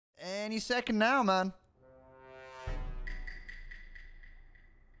any second now, man.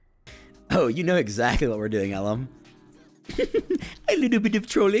 Oh, you know exactly what we're doing, Ellum. A little bit of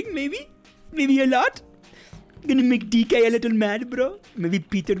trolling, maybe? Maybe a lot? Gonna make DK a little mad, bro. Maybe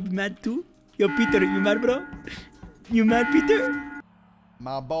Peter mad too. Yo, Peter, you mad, bro? You mad, Peter?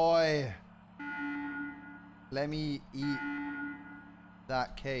 My boy. Let me eat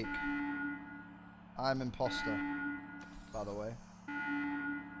that cake. I'm imposter, by the way.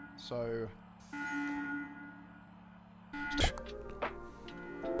 So...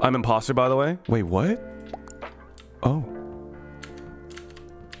 I'm imposter, by the way. Wait, what? Oh.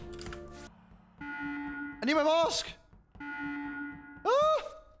 I need my mask! Ah!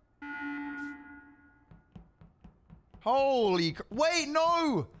 Holy... Wait,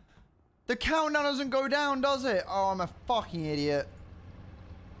 no! The countdown doesn't go down, does it? Oh, I'm a fucking idiot.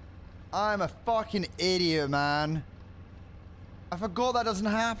 I'm a fucking idiot, man. I forgot that doesn't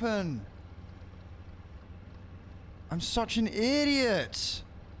happen. I'm such an idiot.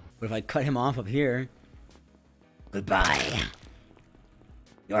 What if I cut him off up here? Goodbye.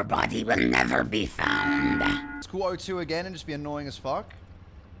 Your body will never be found. School O2 again and just be annoying as fuck.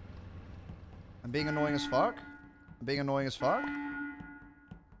 I'm being annoying as fuck. I'm being annoying as fuck.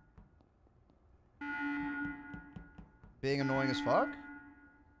 Being annoying as fuck.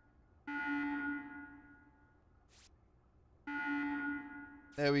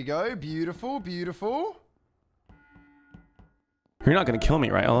 There we go. Beautiful, beautiful. You're not gonna kill me,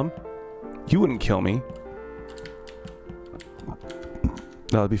 right, Ellum? You wouldn't kill me.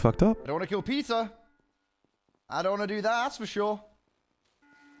 That would be fucked up. I don't want to kill Peter. I don't want to do that, that's for sure.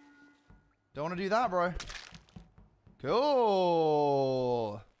 Don't want to do that, bro.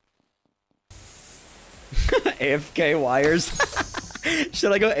 Cool. AFK wires.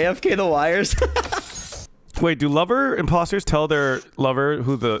 Should I go AFK the wires? Wait, do lover imposters tell their lover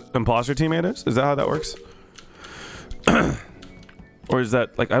who the imposter teammate is? Is that how that works? Or is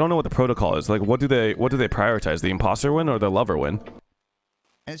that like, I don't know what the protocol is. Like, what do they prioritize? The imposter win or the lover win?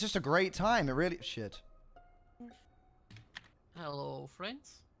 And it's just a great time. It really shit. Hello,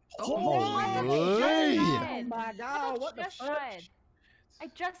 friends. Holy. Oh my god, what the fuck? I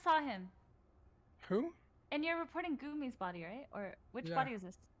just saw him. Who? And you're reporting Gumi's body, right? Or which body is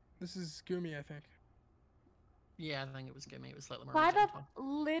this? This is Gumi, I think. Yeah, I think it was Gumi. It was like the Five Up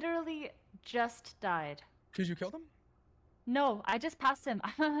literally just died. Did you kill him? No, I just passed him.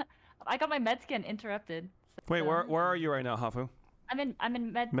 I got my med scan interrupted. Wait, where are you right now, Hafu? I'm in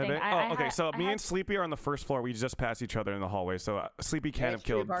med Med thing. bay? Okay, so me and Sleepy are on the first floor. We just passed each other in the hallway, so Sleepy can't have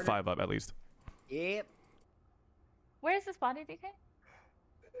killed 5 Up at least. Yep. Where is this body, DK?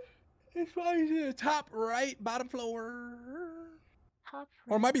 It's probably the top right, bottom floor. Top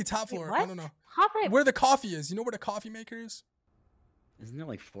Or it might be top floor. What? I don't know. Top right. Where the coffee is. You know where the coffee maker is? Isn't there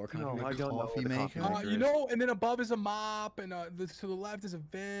like 4 coffee No, makers? I don't know Coffee what the maker? coffee maker You is. know, and then above is a mop, and to the left is a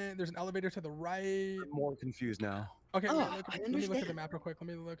vent. There's an elevator to the right. I'm more confused now. Okay, Oh, let me look at the map real quick. Let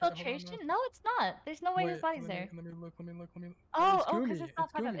me look. Hold on, Filtration? No, it's not. There's no way his body's there. Let me look. Oh, It's because Gumi, it's not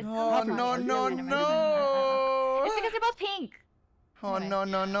it's Five Up. Gumi. It's Oh, Gumi's no, body. no, no. It's because they're both pink. Oh, Anyway. no,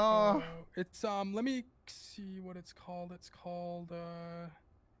 no, no. It's let me see what it's called. It's called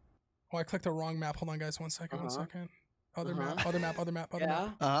oh, I clicked the wrong map. Hold on, guys. One second. Other map. Yeah.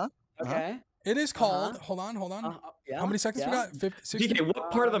 Uh-huh. Okay. It is called. Hold on. Yeah. How many seconds we got? 50, 60? DK, what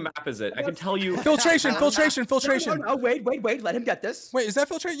part of the map is it? I can tell you. Filtration. Oh, wait. Let him get this. Wait, is that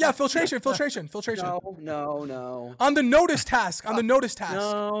filtration? Yeah, filtration. No. On the notice task.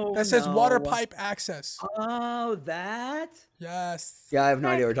 No, that says no. water pipe access. Oh, that? Yes. Yeah, I have no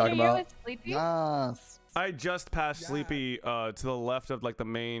idea what we're talking about. Nice. I just passed Sleepy to the left of like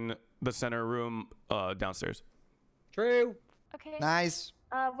the center room downstairs. True. Okay. Nice.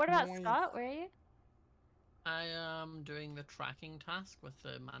 What about Scott? Where are you? I am doing the tracking task with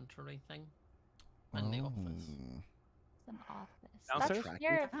the manta ray thing in the office. Some office. Downstairs? That's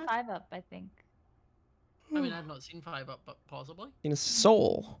near 5 Up, I think. I mean, I've not seen 5 Up, but possibly. In a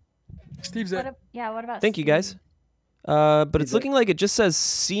soul. Steve's What it. what about Thank you, Steve? guys. But it's looking like it just says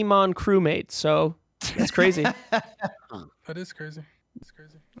Seamon crewmate, so that's crazy. That is crazy. It's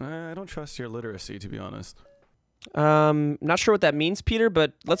crazy. I don't trust your literacy, to be honest. Not sure what that means, Peter,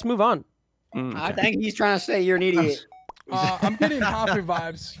 but let's move on. I think he's trying to say you're an idiot. I'm getting Hafu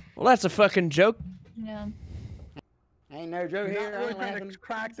vibes. Well, that's a fucking joke. Yeah. Ain't no joke You're here. not really trying to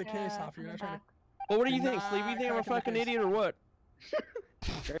crack the case, Hafu. You're not trying to. Well, what do you think, Sleepy? You think I'm a fucking idiot or what?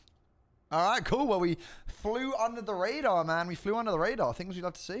 All right, cool. Well, we flew under the radar, man. We flew under the radar. Things we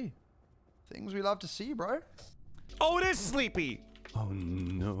love to see. Things we love to see, bro. Oh, it is Sleepy. Oh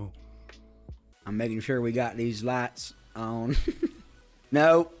no. I'm making sure we got these lights on.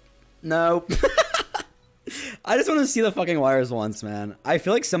 No. No. I just want to see the fucking wires once, man. I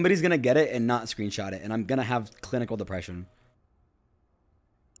feel like somebody's gonna get it and not screenshot it, and I'm gonna have clinical depression.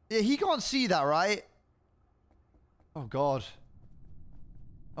 Yeah, he can't see that, right? Oh, God.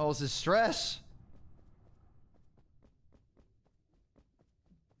 Oh, it's his stress.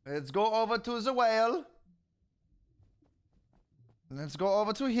 Let's go over to the whale. Let's go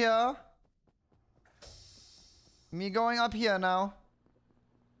over to here. Me going up here now.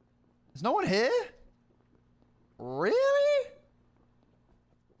 There's no one here? Really?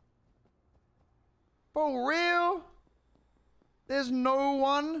 For real? There's no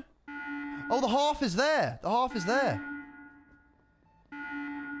one? Oh, the half is there. The half is there.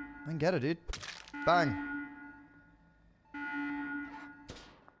 I can get it, dude. Bang.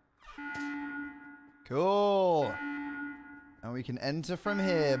 Cool. And we can enter from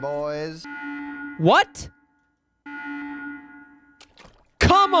here, boys. What?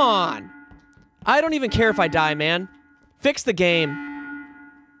 Come on! I don't even care if I die, man. Fix the game.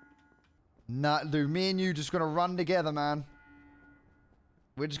 Nah, dude, me and you just gonna run together, man.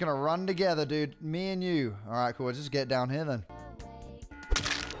 We're just gonna run together, dude. Me and you. Alright, cool. Let's just get down here then.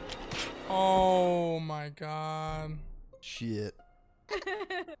 Oh my god. Shit.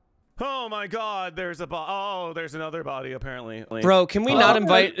 Oh my God! There's a there's another body apparently. Bro, can we not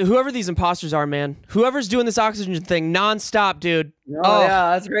invite whoever these imposters are, man? Whoever's doing this oxygen thing non-stop, dude. Oh,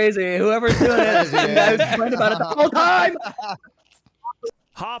 yeah, that's crazy. Whoever's doing it, I was complaining about it the whole time.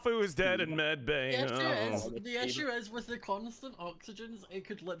 Hafu is dead in med bay. The issue is with the constant oxygens, it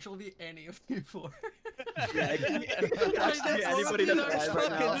could literally be any of you four. Yeah, anybody that's alive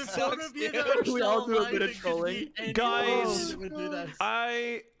right now. We all do a bit of trolling. Guys,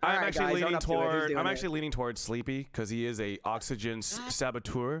 I'm actually leaning towards Sleepy because he is a oxygen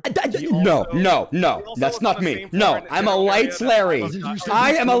saboteur. No, that's not me. No, I'm a Lights Larry.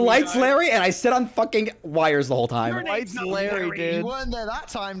 I am a Lights Larry, and I sit on fucking wires the whole time. Lights Larry, dude. You weren't there that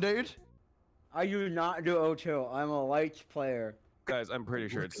time, dude. I do not do O2. I'm a Lights player. Guys, I'm pretty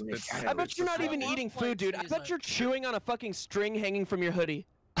sure it's I bet you're not even eating food, dude. I bet you're chewing on a fucking string hanging from your hoodie.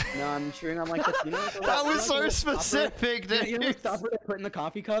 No, I'm chewing on like the, that was so specific, dude. You know the stopper they put in the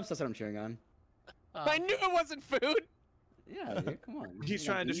coffee cups? That's what I'm chewing on. I knew it wasn't food. Yeah, dude, come on. He's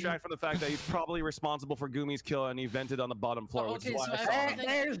trying to distract from the fact that he's probably responsible for Gumi's kill and he vented on the bottom floor. Oh, Which is okay, why so I saw him.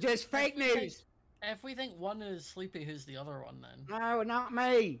 There's just fake news. If we think one is Sleepy, who's the other one then? No, not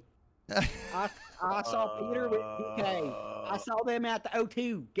me. I saw Peter with DK. I saw them at the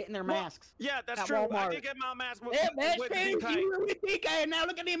O2 getting their masks. Yeah, that's at true. I Walmart. did get my mask with, Yeah, that's with true. DK. You were with DK, and now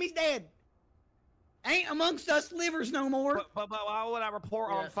look at him, he's dead. Ain't amongst us livers no more. But why would I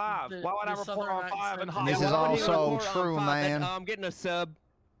report on 5? the- Why would I the report on Southern 5 and accent. hot? This is why would you also report on true, 5? man. I'm getting a sub.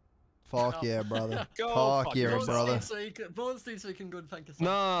 Fuck yeah, brother. Go Fuck yeah, fuck brother. Both states we can go and think of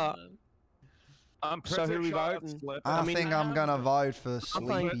Nah. something. I'm So pretty who we sure voting? that's Slip. I mean, think I'm gonna vote for I'm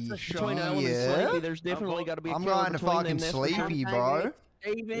playing Sleepy. between Ellen and Yeah. Sleepy. There's definitely got to be a I'm killer going to between fucking them, that's for sure. Sleepy, bro.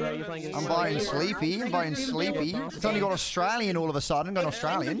 I'm buying Sleepy. I'm buying Sleepy. It's only got Australian all of a sudden. Got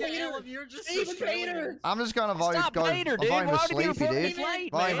Australian. You're just Australian. I'm just gonna vote. Stop Go. later, I'm dude. voting for Why would you Sleepy, report dude. me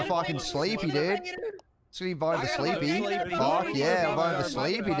late, Voting for man? fucking Sleepy, dude. So you voting for Sleepy? Sleepy. Fuck yeah, I'm I'm voting for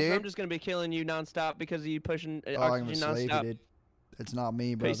Sleepy, I'm dude. just gonna be killing you nonstop because of you pushing Voting oxygen for Sleepy, nonstop. dude. It's not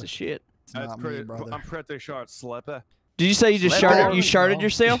me, Piece brother. of shit. It's not me, brother. I'm pretty sure it's Slipper. Did you say you just Slip sharted? out. You sharted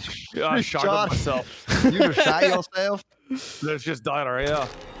yourself? I shot myself. You just shot yourself? There's just diarrhea.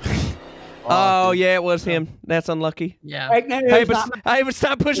 Oh yeah, it was him. That's unlucky. Yeah. Hey, but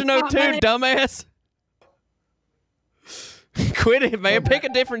stop pushing O2, dumbass. Quit it, man. Pick a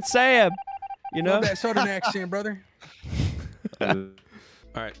different Sam. You know? That soda next year, brother.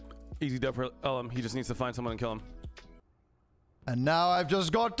 Alright. Easy dub for Ellum. He just needs to find someone and kill him. And now I've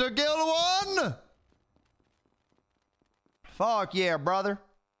just got to kill one! Fuck yeah, brother.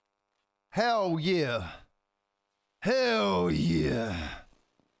 Hell yeah. Hell yeah.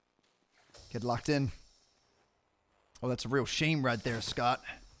 Get locked in. Oh, that's a real shame right there, Scott.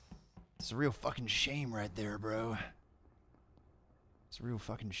 It's a real fucking shame right there, bro. It's a real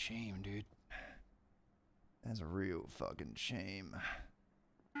fucking shame, dude. That's a real fucking shame.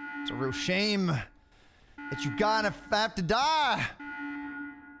 It's a real shame that you gonna have to die.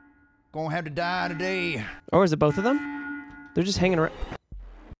 Gonna have to die today. Or is it both of them? They're just hanging around.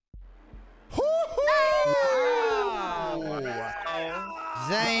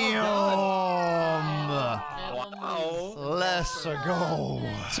 Damn. Let's go.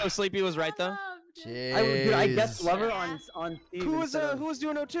 So Sleepy was right though. I guess Lover on Steve. Who was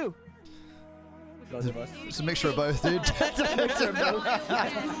doing O2? Both of us. It's a mixture of both, dude. It's a mixture of both.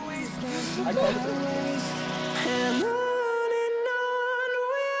 I